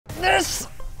This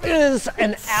is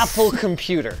an Apple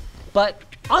computer, but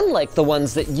unlike the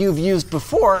ones that you've used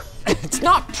before, it's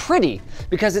not pretty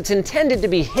because it's intended to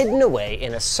be hidden away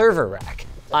in a server rack.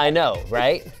 I know,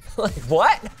 right? Like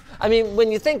what? I mean,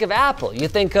 when you think of Apple, you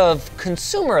think of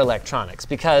consumer electronics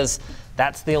because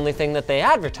that's the only thing that they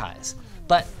advertise.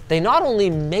 But they not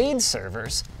only made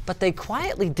servers, but they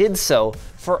quietly did so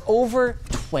for over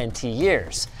 20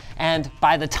 years. And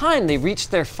by the time they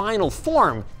reached their final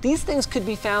form, these things could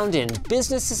be found in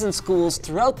businesses and schools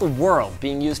throughout the world,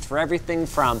 being used for everything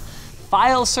from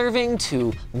file serving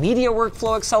to media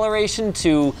workflow acceleration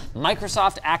to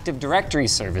Microsoft Active Directory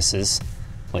services.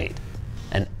 Wait,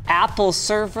 an Apple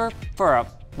server for a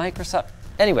Microsoft?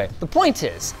 Anyway, the point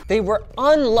is, they were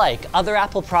unlike other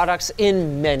Apple products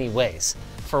in many ways.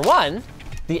 For one,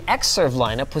 the XServe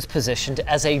lineup was positioned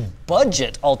as a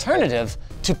budget alternative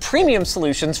to premium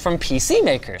solutions from PC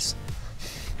makers.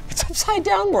 It's upside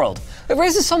down world. It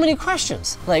raises so many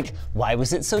questions, like why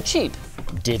was it so cheap?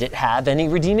 Did it have any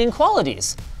redeeming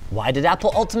qualities? Why did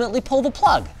Apple ultimately pull the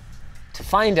plug? To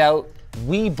find out,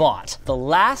 we bought the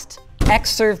last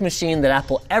XServe machine that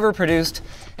Apple ever produced,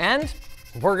 and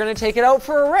we're gonna take it out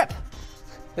for a rip.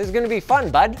 This is gonna be fun,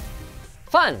 bud.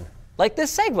 Fun, like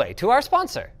this segue to our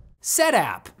sponsor.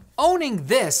 SetApp. Owning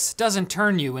this doesn't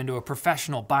turn you into a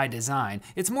professional by design.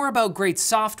 It's more about great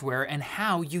software and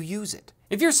how you use it.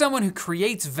 If you're someone who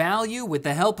creates value with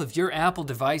the help of your Apple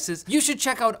devices, you should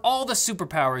check out all the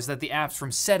superpowers that the apps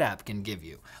from SetApp can give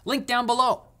you. Link down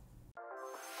below.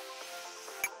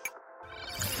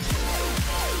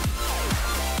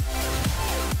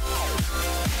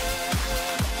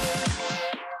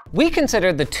 We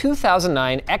consider the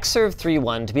 2009 XServe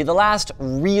 3.1 to be the last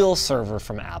real server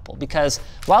from Apple because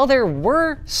while there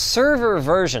were server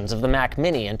versions of the Mac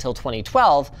Mini until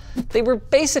 2012, they were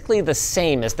basically the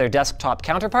same as their desktop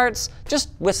counterparts, just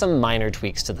with some minor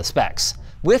tweaks to the specs.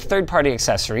 With third-party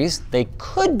accessories, they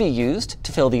could be used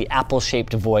to fill the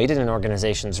Apple-shaped void in an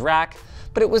organization's rack,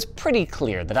 but it was pretty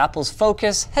clear that Apple's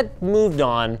focus had moved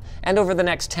on, and over the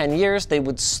next 10 years, they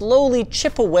would slowly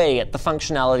chip away at the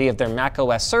functionality of their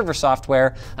macOS server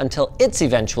software until its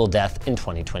eventual death in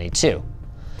 2022.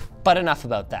 But enough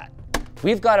about that.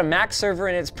 We've got a Mac server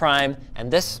in its prime,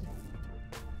 and this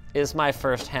is my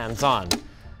first hands-on.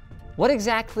 What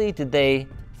exactly did they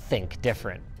think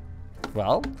different?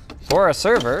 Well, for a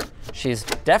server, she's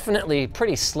definitely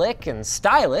pretty slick and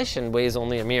stylish and weighs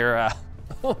only a mere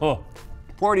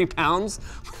 40 pounds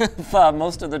with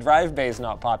most of the drive bays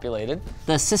not populated.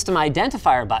 The system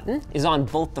identifier button is on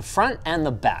both the front and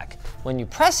the back. When you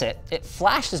press it, it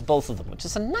flashes both of them, which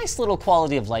is a nice little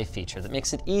quality of life feature that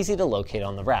makes it easy to locate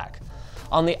on the rack.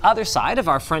 On the other side of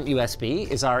our front USB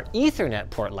is our Ethernet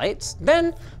port lights.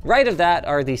 Then right of that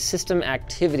are the system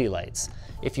activity lights.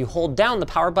 If you hold down the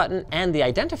power button and the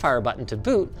identifier button to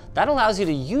boot, that allows you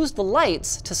to use the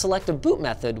lights to select a boot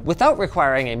method without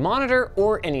requiring a monitor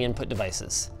or any input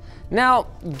devices. Now,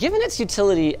 given its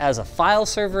utility as a file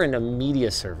server and a media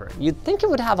server, you'd think it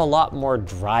would have a lot more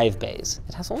drive bays.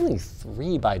 It has only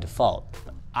 3 by default.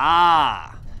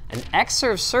 An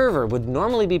XServe server would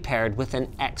normally be paired with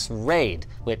an X-RAID,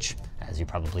 which, as you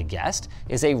probably guessed,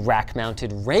 is a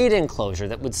rack-mounted RAID enclosure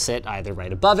that would sit either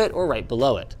right above it or right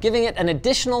below it, giving it an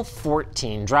additional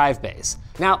 14 drive bays.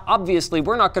 Now, obviously,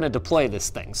 we're not going to deploy this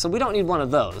thing, so we don't need one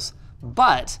of those,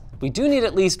 but we do need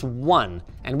at least one,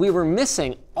 and we were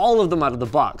missing all of them out of the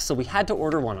box, so we had to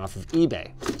order one off of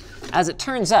eBay. As it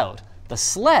turns out, the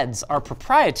sleds are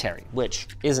proprietary, which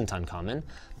isn't uncommon,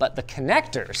 but the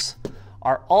connectors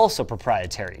are also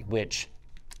proprietary, which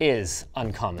is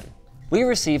uncommon. We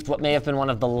received what may have been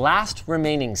one of the last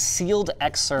remaining sealed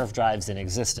XServe drives in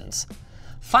existence.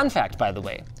 Fun fact, by the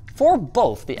way, for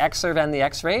both the XServe and the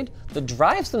X-RAID, the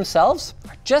drives themselves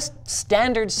are just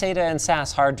standard SATA and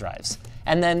SAS hard drives.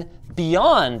 And then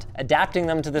beyond adapting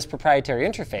them to this proprietary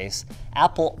interface,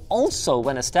 Apple also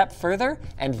went a step further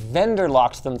and vendor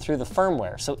locked them through the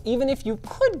firmware. So even if you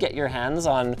could get your hands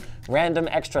on random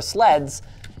extra sleds,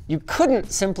 you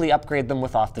couldn't simply upgrade them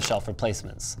with off-the-shelf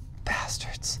replacements.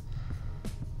 Bastards.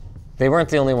 They weren't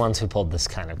the only ones who pulled this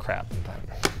kind of crap,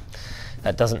 but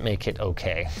that doesn't make it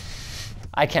okay.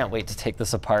 I can't wait to take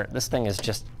this apart. This thing is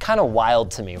just kind of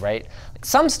wild to me, right?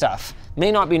 Some stuff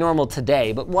may not be normal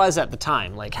today, but was at the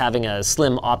time, like having a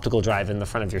slim optical drive in the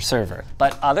front of your server.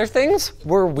 But other things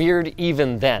were weird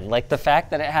even then, like the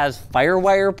fact that it has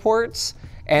FireWire ports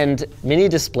and mini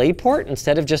DisplayPort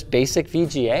instead of just basic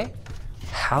VGA.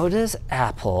 How does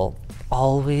Apple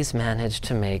always manage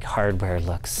to make hardware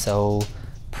look so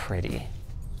pretty?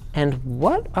 And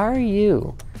what are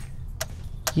you?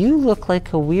 You look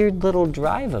like a weird little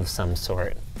drive of some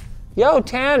sort. Yo,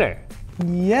 Tanner,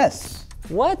 Yes.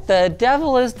 What the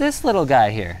devil is this little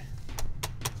guy here?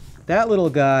 That little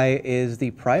guy is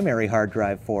the primary hard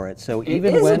drive for it. So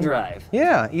even It is when a drive.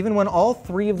 Yeah, even when all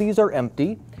 3 of these are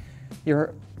empty,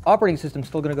 your operating system's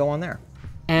still going to go on there.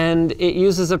 And it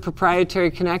uses a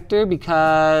proprietary connector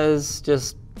because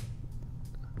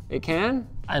it can?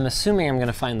 I'm assuming I'm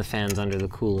gonna find the fans under the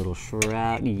cool little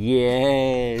shroud.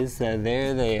 Yes,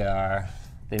 there they are.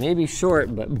 They may be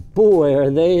short, but boy, are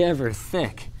they ever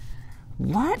thick.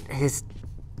 What is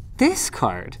this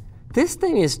card? This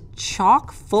thing is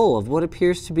chock full of what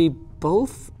appears to be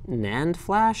both NAND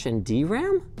flash and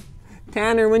DRAM?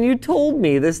 Tanner, when you told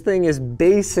me this thing is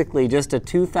basically just a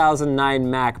 2009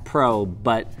 Mac Pro,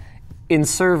 but in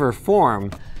server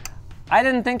form, I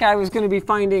didn't think I was gonna be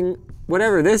finding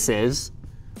whatever this is.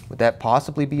 Would that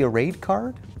possibly be a RAID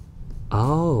card?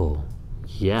 Oh,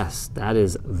 yes, that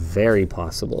is very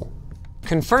possible.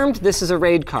 Confirmed this is a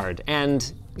RAID card,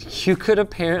 and you could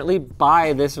apparently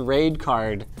buy this RAID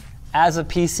card as a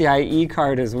PCIe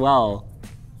card as well.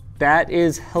 That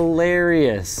is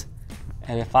hilarious.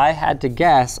 And if I had to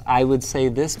guess, I would say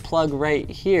this plug right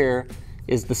here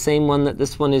is the same one that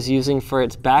this one is using for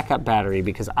its backup battery,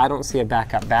 because I don't see a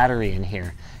backup battery in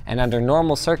here. And under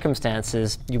normal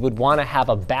circumstances, you would want to have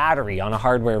a battery on a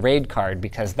hardware RAID card,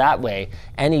 because that way,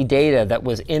 any data that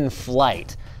was in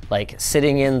flight, like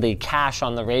sitting in the cache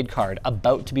on the RAID card,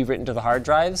 about to be written to the hard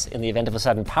drives in the event of a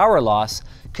sudden power loss,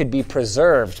 could be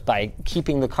preserved by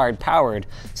keeping the card powered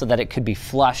so that it could be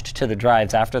flushed to the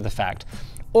drives after the fact.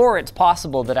 Or it's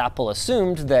possible that Apple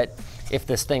assumed that if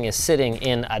this thing is sitting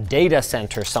in a data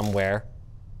center somewhere,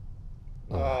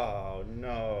 oh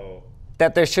no,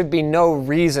 that there should be no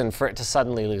reason for it to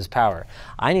suddenly lose power.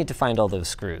 I need to find all those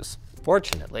screws.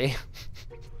 Fortunately,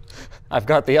 I've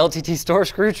got the LTT store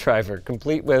screwdriver,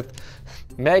 complete with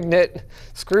magnet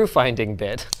screw finding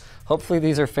bit. Hopefully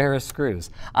these are Ferris screws.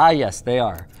 Ah yes, they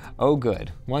are. Oh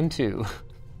good, 1, 2.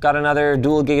 Got another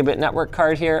dual gigabit network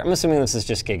card here. I'm assuming this is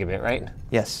just gigabit, right?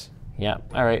 Yes. Yeah,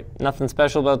 all right, nothing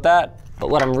special about that.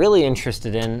 But what I'm really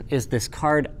interested in is this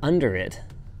card under it.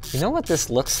 You know what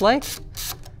this looks like?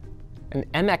 An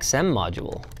MXM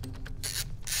module.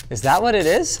 Is that what it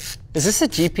is? Is this a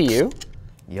GPU?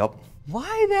 Yep.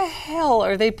 Why the hell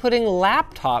are they putting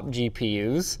laptop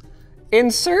GPUs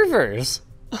in servers?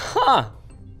 Huh.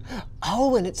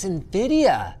 Oh, and it's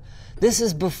NVIDIA. This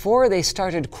is before they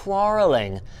started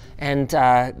quarreling and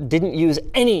didn't use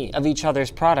any of each other's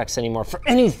products anymore for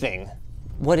anything.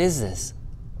 What is this?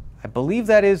 I believe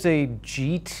that is a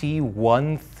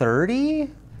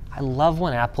GT130? I love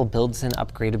when Apple builds in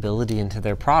upgradability into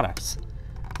their products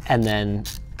and then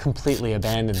completely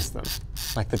abandons them,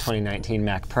 like the 2019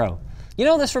 Mac Pro. You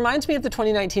know, this reminds me of the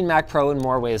 2019 Mac Pro in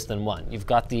more ways than one. You've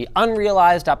got the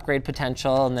unrealized upgrade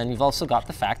potential, and then you've also got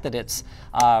the fact that it's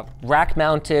a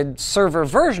rack-mounted server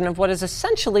version of what is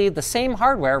essentially the same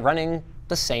hardware running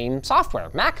the same software,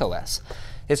 Mac OS.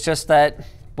 It's just that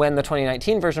when the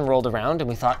 2019 version rolled around and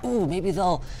we thought, ooh, maybe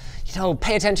they'll,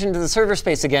 pay attention to the server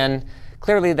space again,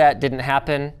 clearly that didn't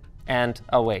happen. And,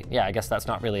 oh wait, yeah, I guess that's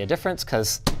not really a difference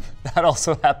because that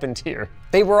also happened here.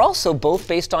 They were also both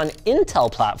based on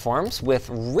Intel platforms with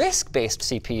RISC-based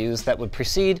CPUs that would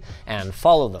precede and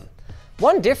follow them.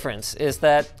 One difference is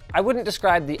that I wouldn't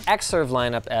describe the XServe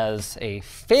lineup as a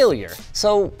failure.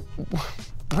 So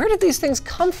where did these things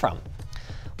come from?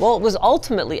 Well, it was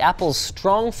ultimately Apple's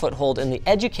strong foothold in the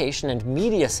education and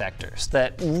media sectors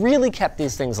that really kept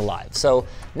these things alive. So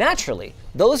naturally,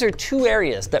 those are two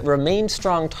areas that remained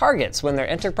strong targets when their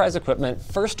enterprise equipment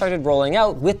first started rolling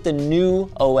out with the new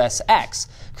OS X,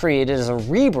 created as a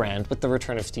rebrand with the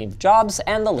return of Steve Jobs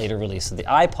and the later release of the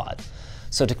iPod.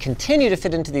 So to continue to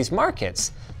fit into these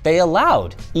markets, they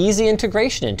allowed easy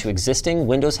integration into existing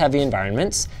Windows-heavy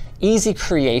environments, easy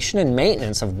creation and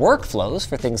maintenance of workflows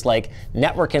for things like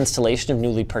network installation of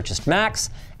newly purchased Macs,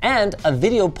 and a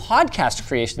video podcast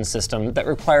creation system that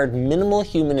required minimal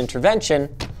human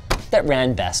intervention that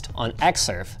ran best on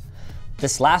XServe.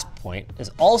 This last point is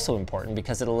also important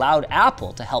because it allowed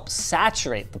Apple to help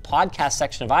saturate the podcast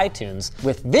section of iTunes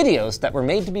with videos that were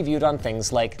made to be viewed on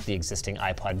things like the existing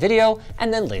iPod video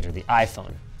and then later the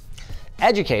iPhone.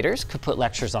 Educators could put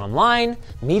lectures online,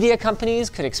 media companies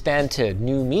could expand to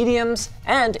new mediums,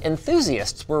 and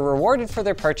enthusiasts were rewarded for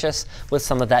their purchase with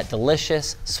some of that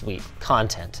delicious, sweet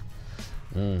content.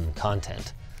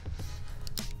 Content.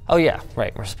 Oh yeah,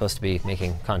 right, we're supposed to be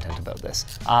making content about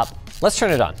this. Let's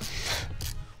turn it on.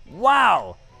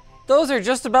 Wow, those are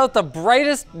just about the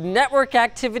brightest network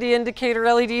activity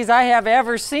indicator LEDs I have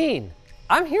ever seen.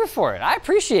 I'm here for it, I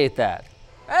appreciate that.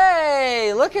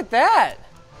 Hey, look at that.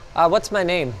 What's my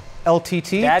name?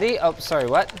 LTT. Daddy, oh, sorry,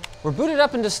 what? We're booted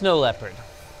up into Snow Leopard,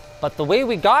 but the way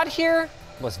we got here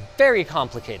was very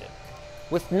complicated.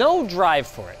 With no drive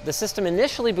for it, the system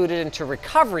initially booted into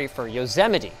recovery for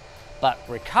Yosemite, but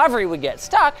recovery would get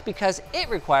stuck because it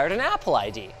required an Apple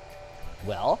ID.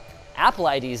 Well, Apple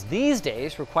IDs these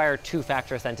days require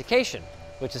two-factor authentication,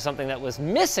 which is something that was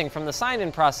missing from the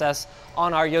sign-in process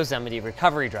on our Yosemite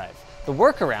recovery drive. The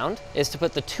workaround is to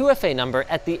put the 2FA number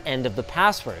at the end of the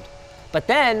password. But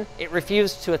then it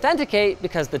refused to authenticate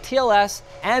because the TLS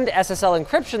and SSL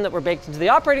encryption that were baked into the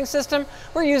operating system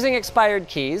were using expired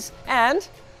keys, and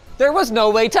there was no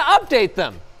way to update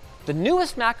them. The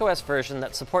newest macOS version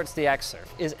that supports the XServe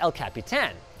is El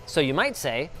Capitan. So you might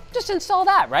say, just install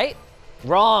that, right?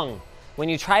 Wrong. When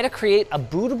you try to create a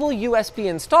bootable USB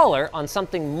installer on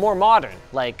something more modern,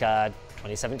 like a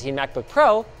 2017 MacBook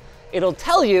Pro, it'll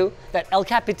tell you that El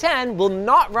Capitan will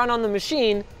not run on the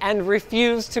machine and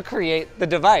refuse to create the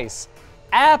device.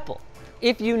 Apple,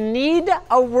 if you need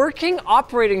a working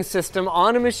operating system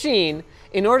on a machine,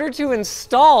 in order to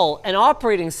install an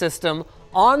operating system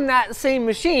on that same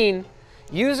machine,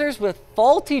 users with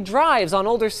faulty drives on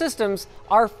older systems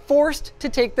are forced to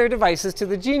take their devices to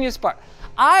the Genius Bar.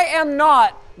 I am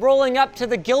not rolling up to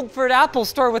the Guildford Apple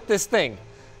Store with this thing.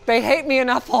 They hate me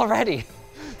enough already.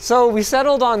 So we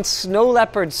settled on Snow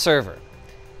Leopard server.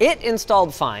 It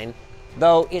installed fine,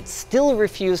 though it still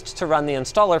refused to run the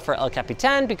installer for El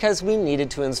Capitan because we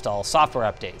needed to install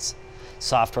software updates.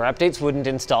 Software updates wouldn't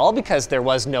install because there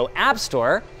was no App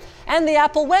Store, and the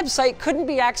Apple website couldn't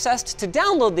be accessed to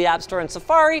download the App Store in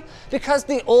Safari because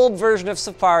the old version of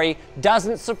Safari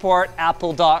doesn't support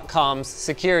Apple.com's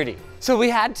security. So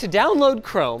we had to download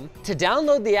Chrome, to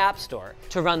download the App Store,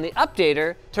 to run the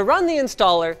updater, to run the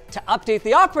installer, to update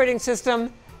the operating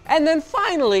system, and then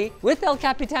finally, with El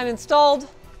Capitan installed,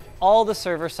 all the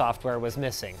server software was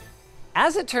missing.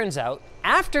 As it turns out,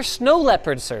 after Snow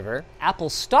Leopard server,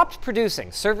 Apple stopped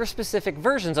producing server-specific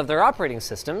versions of their operating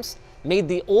systems, made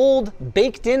the old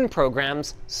baked-in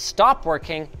programs stop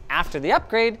working after the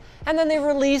upgrade, and then they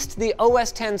released the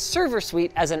OS X server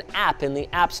suite as an app in the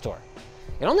App Store.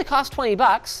 It only cost 20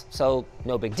 bucks, so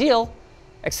no big deal,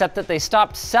 except that they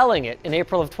stopped selling it in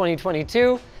April of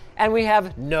 2022, and we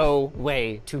have no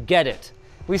way to get it.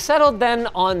 We settled then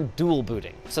on dual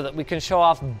booting so that we can show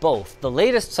off both the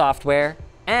latest software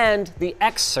and the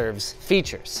XServe's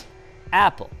features.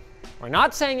 Apple, we're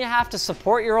not saying you have to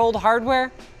support your old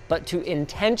hardware, but to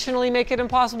intentionally make it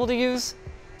impossible to use,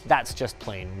 that's just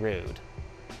plain rude.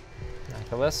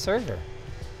 macOS server,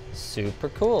 super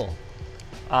cool.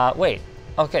 Wait,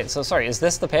 okay, so sorry, is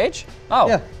this the page? Oh,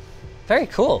 yeah. Very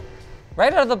cool.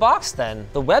 Right out of the box then,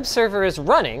 the web server is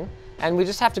running, and we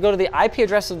just have to go to the IP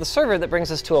address of the server that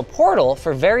brings us to a portal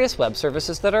for various web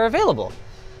services that are available.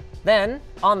 Then,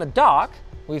 on the dock,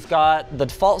 we've got the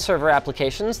default server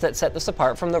applications that set this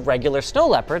apart from the regular Snow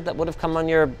Leopard that would have come on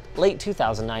your late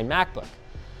 2009 MacBook.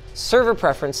 Server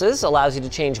preferences allows you to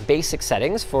change basic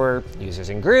settings for users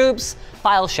and groups,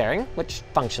 file sharing, which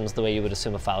functions the way you would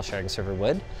assume a file sharing server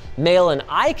would, mail and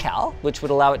iCal, which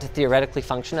would allow it to theoretically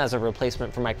function as a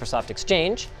replacement for Microsoft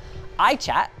Exchange,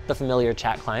 iChat, the familiar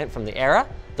chat client from the era,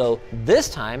 though this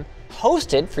time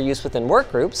hosted for use within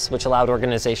workgroups, which allowed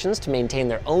organizations to maintain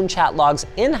their own chat logs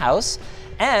in-house,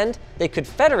 and they could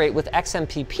federate with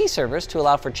XMPP servers to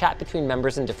allow for chat between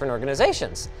members in different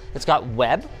organizations. It's got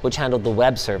web, which handled the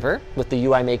web server, with the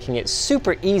UI making it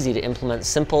super easy to implement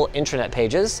simple intranet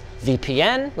pages,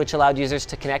 VPN, which allowed users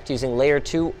to connect using layer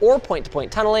 2 or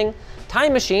point-to-point tunneling,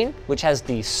 Time Machine, which has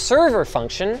the server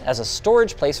function as a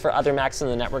storage place for other Macs in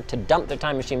the network to dump their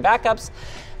Time Machine backups,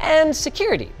 and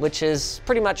security, which is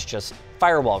pretty much just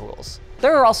firewall rules.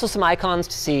 There are also some icons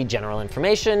to see general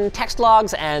information, text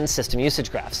logs, and system usage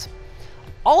graphs.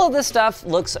 All of this stuff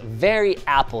looks very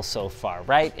Apple so far,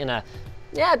 right? In a,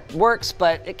 yeah, it works,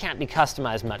 but it can't be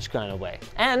customized much kind of way.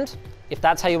 And if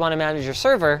that's how you want to manage your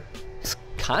server, it's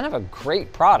kind of a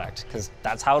great product, because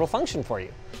that's how it'll function for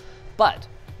you. But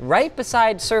right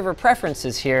beside server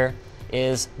preferences here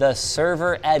is the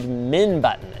server admin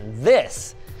button, and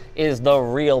this is the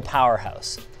real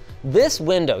powerhouse. This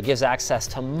window gives access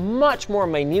to much more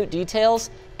minute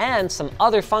details and some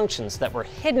other functions that were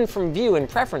hidden from view in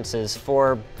preferences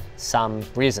for some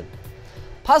reason.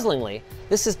 Puzzlingly,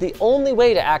 this is the only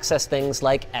way to access things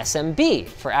like SMB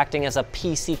for acting as a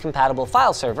PC-compatible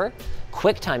file server,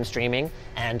 QuickTime streaming,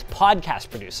 and Podcast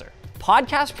Producer.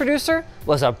 Podcast Producer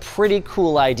was a pretty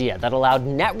cool idea that allowed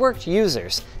networked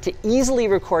users to easily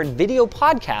record video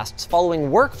podcasts following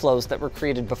workflows that were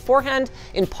created beforehand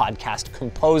in Podcast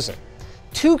Composer.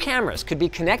 2 cameras could be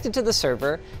connected to the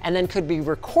server and then could be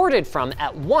recorded from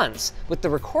at once, with the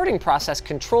recording process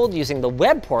controlled using the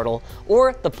web portal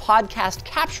or the podcast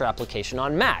capture application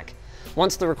on Mac.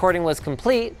 Once the recording was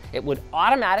complete, it would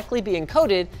automatically be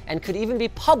encoded and could even be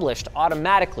published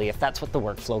automatically if that's what the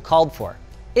workflow called for.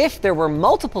 If there were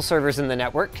multiple servers in the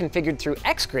network configured through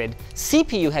XGrid,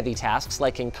 CPU-heavy tasks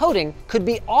like encoding could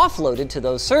be offloaded to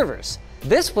those servers.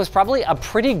 This was probably a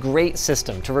pretty great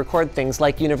system to record things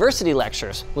like university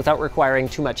lectures without requiring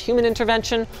too much human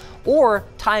intervention or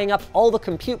tying up all the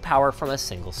compute power from a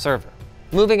single server.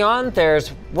 Moving on,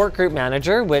 there's Workgroup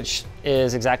Manager, which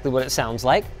is exactly what it sounds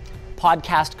like.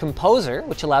 Podcast Composer,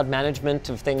 which allowed management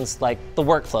of things like the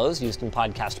workflows used in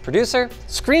Podcast Producer.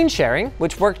 Screen Sharing,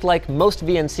 which worked like most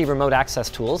VNC remote access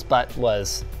tools, but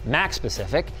was Mac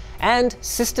specific. And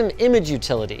System Image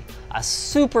Utility, a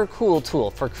super cool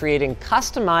tool for creating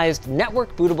customized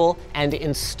network bootable and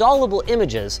installable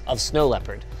images of Snow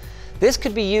Leopard. This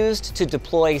could be used to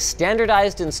deploy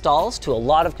standardized installs to a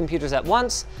lot of computers at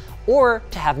once, or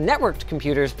to have networked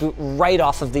computers boot right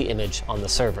off of the image on the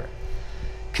server.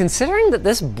 Considering that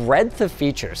this breadth of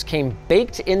features came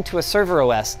baked into a server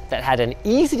OS that had an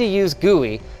easy-to-use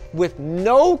GUI with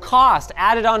no cost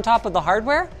added on top of the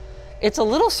hardware, it's a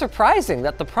little surprising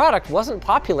that the product wasn't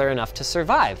popular enough to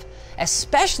survive,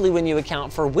 especially when you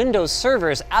account for Windows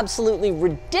Server's absolutely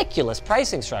ridiculous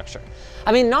pricing structure.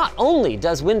 I mean, not only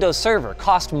does Windows Server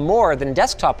cost more than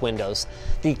desktop Windows,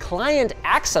 the client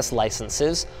access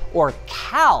licenses, or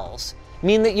CALs,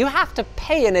 mean that you have to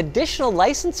pay an additional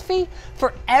license fee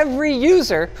for every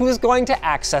user who is going to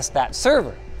access that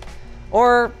server.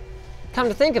 Or, come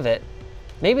to think of it,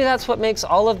 maybe that's what makes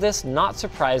all of this not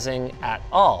surprising at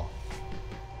all.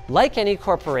 Like any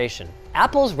corporation,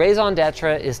 Apple's raison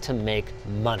d'etre is to make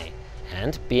money.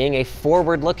 And being a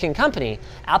forward-looking company,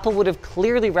 Apple would have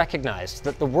clearly recognized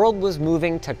that the world was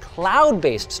moving to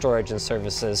cloud-based storage and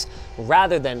services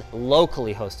rather than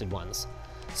locally hosted ones.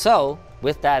 So,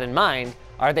 with that in mind,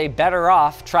 are they better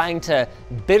off trying to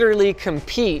bitterly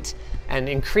compete and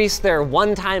increase their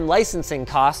one-time licensing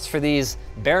costs for these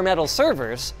bare metal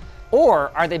servers?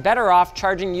 Or are they better off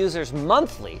charging users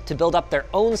monthly to build up their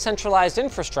own centralized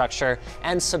infrastructure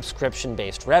and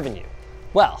subscription-based revenue?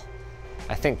 Well,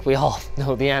 I think we all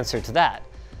know the answer to that.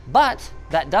 But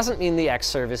that doesn't mean the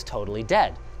XServe is totally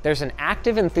dead. There's an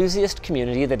active enthusiast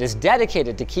community that is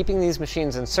dedicated to keeping these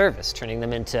machines in service, turning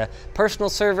them into personal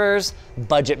servers,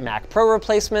 budget Mac Pro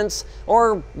replacements,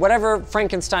 or whatever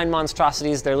Frankenstein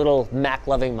monstrosities their little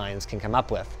Mac-loving minds can come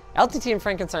up with. LTT and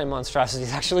Frankenstein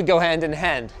monstrosities actually go hand in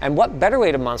hand, and what better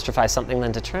way to monstrify something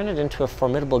than to turn it into a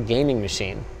formidable gaming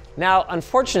machine? Now,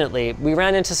 unfortunately, we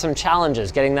ran into some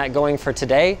challenges getting that going for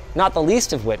today, not the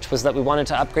least of which was that we wanted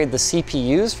to upgrade the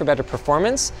CPUs for better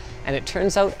performance, and it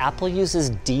turns out Apple uses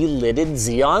delidded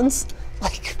Xeons?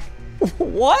 Like,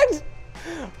 what?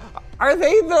 Are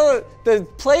they the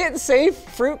play it safe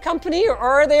fruit company, or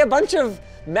are they a bunch of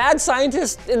mad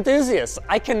scientist enthusiasts?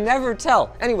 I can never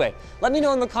tell. Anyway, let me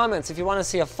know in the comments if you want to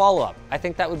see a follow-up. I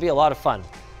think that would be a lot of fun.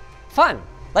 Fun,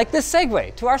 like this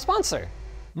segue to our sponsor.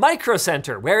 Micro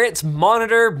Center, where it's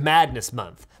Monitor Madness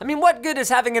Month. I mean, what good is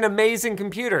having an amazing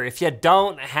computer if you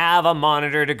don't have a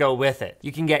monitor to go with it?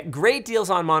 You can get great deals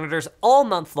on monitors all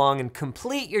month long and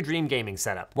complete your dream gaming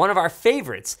setup. One of our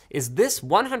favorites is this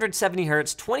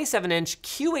 170Hz 27-inch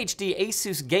QHD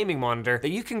Asus gaming monitor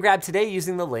that you can grab today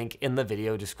using the link in the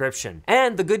video description.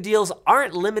 And the good deals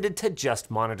aren't limited to just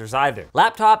monitors either.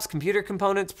 Laptops, computer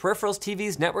components, peripherals,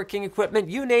 TVs, networking equipment,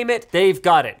 you name it, they've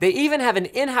got it. They even have an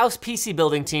in-house PC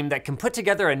building team that can put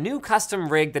together a new custom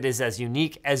rig that is as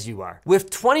unique as you are.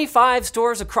 With 25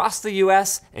 stores across the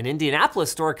US, an Indianapolis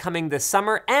store coming this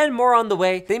summer, and more on the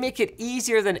way, they make it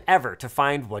easier than ever to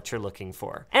find what you're looking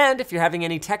for. And if you're having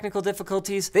any technical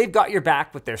difficulties, they've got your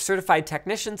back with their certified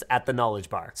technicians at the Knowledge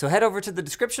Bar. So head over to the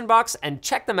description box and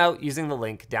check them out using the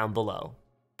link down below.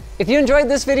 If you enjoyed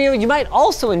this video, you might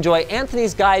also enjoy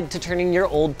Anthony's guide to turning your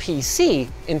old PC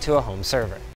into a home server.